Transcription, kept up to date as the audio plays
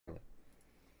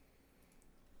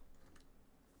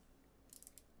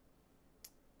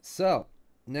So,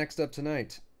 next up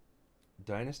tonight,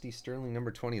 Dynasty Sterling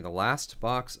number 20, the last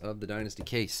box of the Dynasty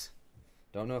case.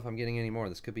 Don't know if I'm getting any more.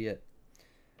 This could be it.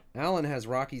 Alan has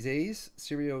Rockies A's,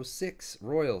 Sirio 6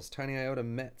 Royals, Tiny Iota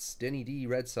Mets, Denny D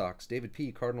Red Sox, David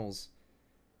P Cardinals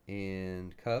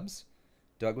and Cubs,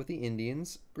 Doug with the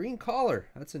Indians, Green Collar,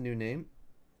 that's a new name.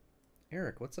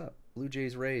 Eric, what's up? Blue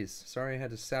Jays Rays. Sorry I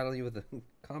had to saddle you with a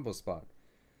combo spot.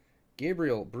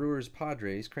 Gabriel, Brewers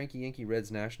Padres, Cranky Yankee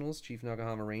Reds Nationals, Chief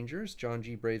Nagahama Rangers, John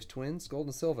G Braves Twins,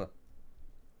 Golden Silva.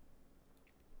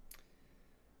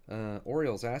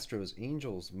 Orioles, Astros,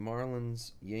 Angels,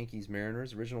 Marlins, Yankees,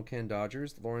 Mariners, Original Ken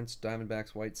Dodgers, Lawrence Diamondbacks,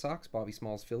 White Sox, Bobby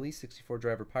Smalls Phillies, 64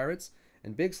 Driver Pirates,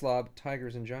 and Big Slob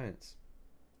Tigers and Giants.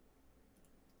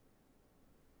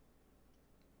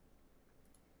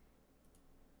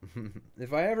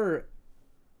 If I ever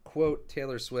quote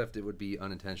Taylor Swift, it would be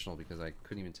unintentional because I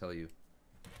couldn't even tell you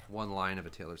one line of a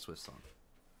Taylor Swift song.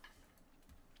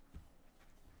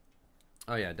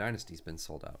 Oh yeah, Dynasty's been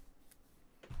sold out.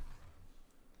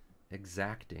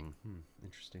 Exacting.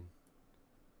 Interesting.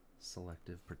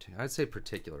 Selective. I'd say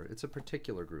particular. It's a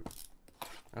particular group.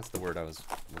 That's the word I was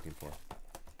looking for.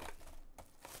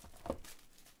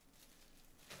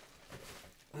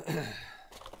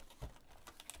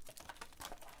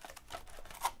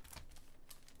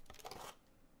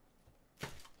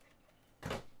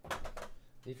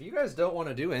 If you guys don't want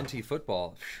to do NT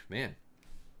football, man,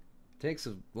 it takes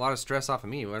a lot of stress off of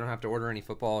me. I don't have to order any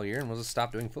football all year, and we'll just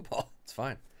stop doing football. It's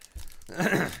fine.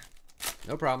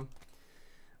 No problem.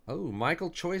 Oh,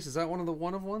 Michael Choice. Is that one of the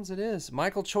one of ones? It is.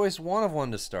 Michael Choice, one of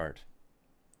one to start.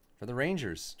 For the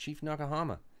Rangers, Chief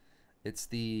Nakahama. It's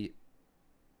the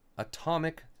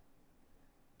Atomic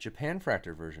Japan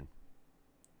Fractor version.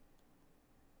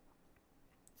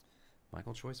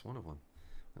 Michael Choice, one of one.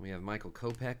 Then we have Michael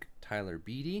Kopech, Tyler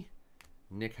Beatty,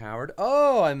 Nick Howard.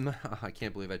 Oh, I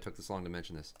can't believe I took this long to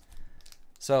mention this.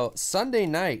 So, Sunday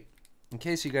night, in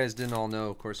case you guys didn't all know,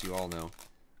 of course you all know,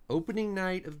 opening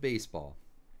night of baseball,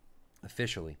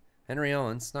 officially. Henry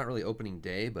Owens, not really opening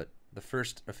day, but the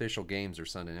first official games are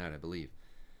Sunday night, I believe.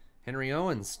 Henry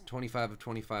Owens, 25 of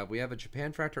 25. We have a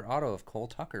Japan Fractor auto of Cole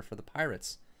Tucker for the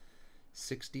Pirates.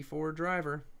 64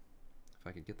 driver. If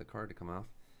I could get the card to come off.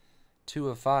 2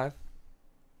 of 5.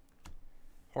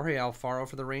 Jorge Alfaro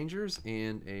for the Rangers,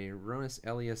 and a Ronis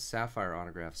Elias Sapphire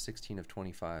autograph, 16 of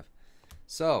 25.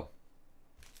 So,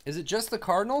 is it just the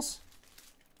Cardinals?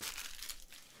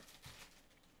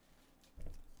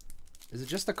 Is it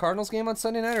just the Cardinals game on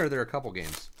Sunday night, or are there a couple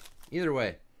games? Either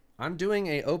way, I'm doing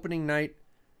a opening night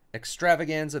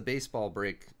extravaganza baseball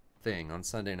break thing on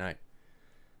Sunday night.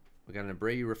 We got an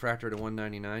Abreu refractor to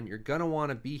 199. You're going to want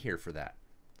to be here for that.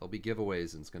 There'll be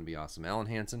giveaways, and it's going to be awesome. Alan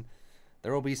Hansen.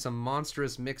 There will be some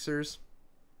monstrous mixers.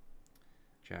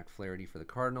 Jack Flaherty for the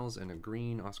Cardinals, and a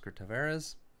green Oscar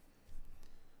Taveras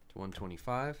to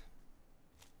 125.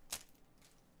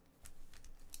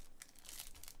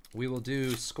 We will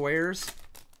do squares.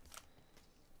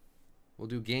 We'll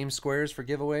do game squares for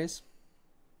giveaways.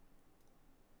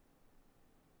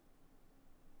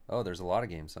 Oh, there's a lot of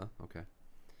games, huh? Okay.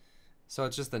 So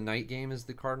it's just the night game is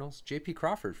the Cardinals. J.P.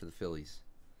 Crawford for the Phillies.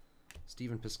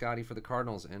 Stephen Piscotty for the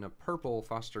Cardinals, and a purple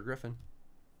Foster Griffin.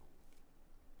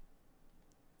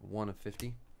 1 of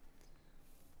 50.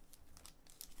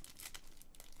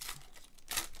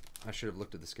 I should have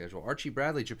looked at the schedule. Archie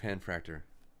Bradley, Japan Fractor.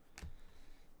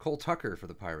 Cole Tucker for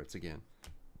the Pirates again.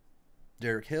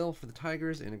 Derek Hill for the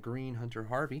Tigers, and a green Hunter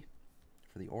Harvey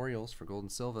for the Orioles for Golden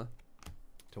Silva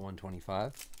to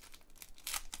 125.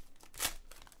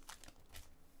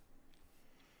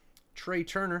 Trey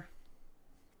Turner.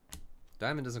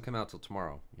 Diamond doesn't come out till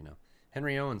tomorrow, you know.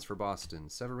 Henry Owens for Boston.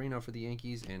 Severino for the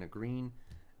Yankees, and a green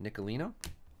Nicolino.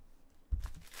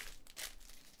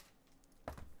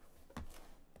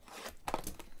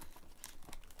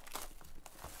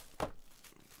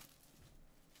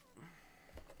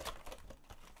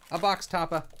 A box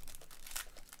topper.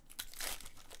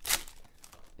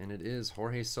 And it is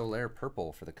Jorge Soler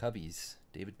purple for the Cubbies.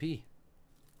 David P.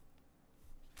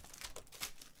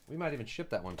 We might even ship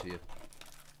that one to you.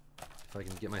 If I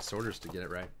can get my sorters to get it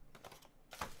right.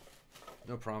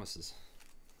 No promises.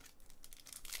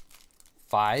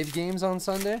 5 games on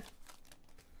Sunday.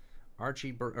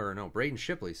 Braden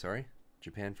Shipley, sorry.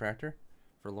 Japan Fractor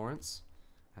for Lawrence.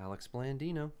 Alex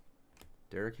Blandino.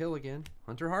 Derek Hill again.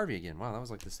 Hunter Harvey again. Wow, that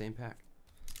was like the same pack.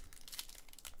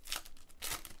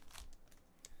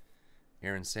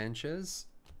 Aaron Sanchez.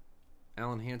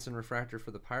 Alan Hansen refractor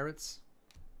for the Pirates.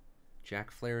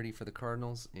 Jack Flaherty for the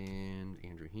Cardinals, and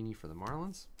Andrew Heaney for the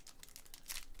Marlins.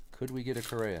 Could we get a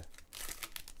Correa?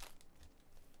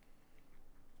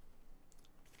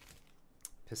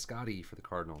 Piscotty for the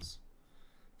Cardinals.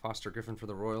 Foster Griffin for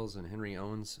the Royals and Henry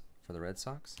Owens for the Red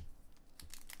Sox.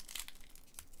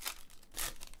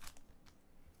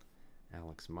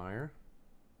 Alex Meyer.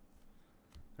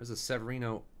 There's a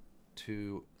Severino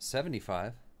to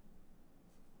 75.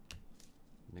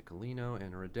 Nicolino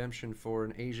and a redemption for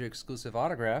an Asia exclusive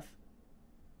autograph.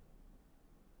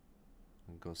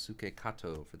 And Gosuke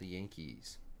Kato for the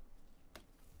Yankees.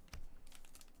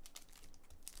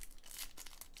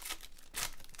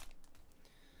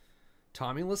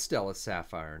 Tommy La Stella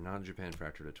Sapphire, non-Japan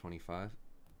Fractor to 25.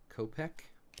 Kopech,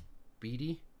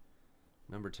 Beatty,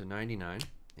 number to 99.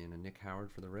 And a Nick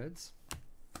Howard for the Reds.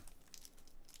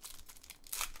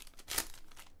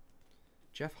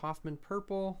 Jeff Hoffman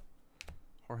purple.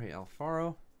 Jorge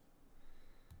Alfaro.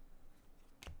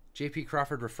 J.P.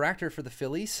 Crawford refractor for the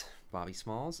Phillies. Bobby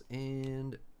Smalls.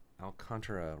 And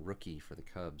Alcantara rookie for the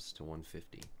Cubs to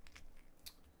 150.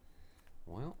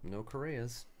 Well, no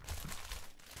Correas.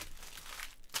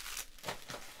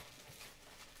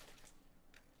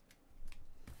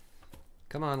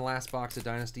 Come on, last box of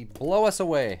Dynasty. Blow us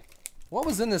away. What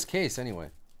was in this case, anyway?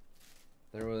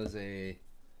 There was a...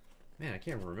 Man, I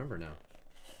can't remember now.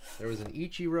 There was an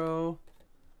Ichiro.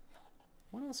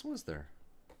 What else was there?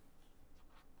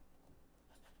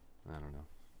 I don't know.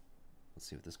 Let's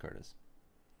see what this card is.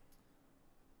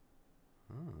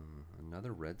 Oh,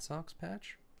 another Red Sox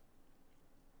patch?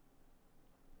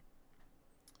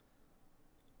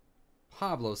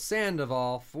 Pablo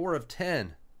Sandoval, 4 of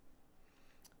 10.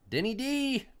 Denny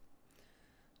D.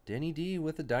 Denny D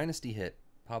with a Dynasty hit.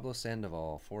 Pablo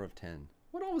Sandoval, 4 of 10.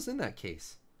 What all was in that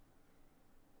case?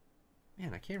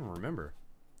 Man, I can't even remember.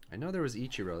 I know there was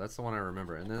Ichiro. That's the one I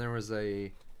remember. And then there was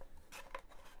a...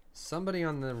 Somebody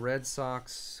on the Red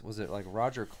Sox. Was it like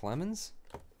Roger Clemens?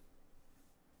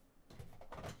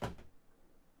 I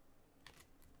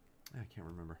can't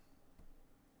remember.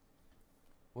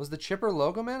 Was the Chipper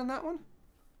Logo Man in that one?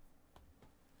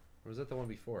 Or was that the one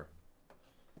before?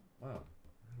 Wow,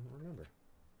 I don't remember.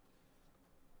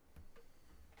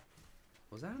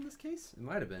 Was that in this case? It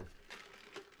might have been.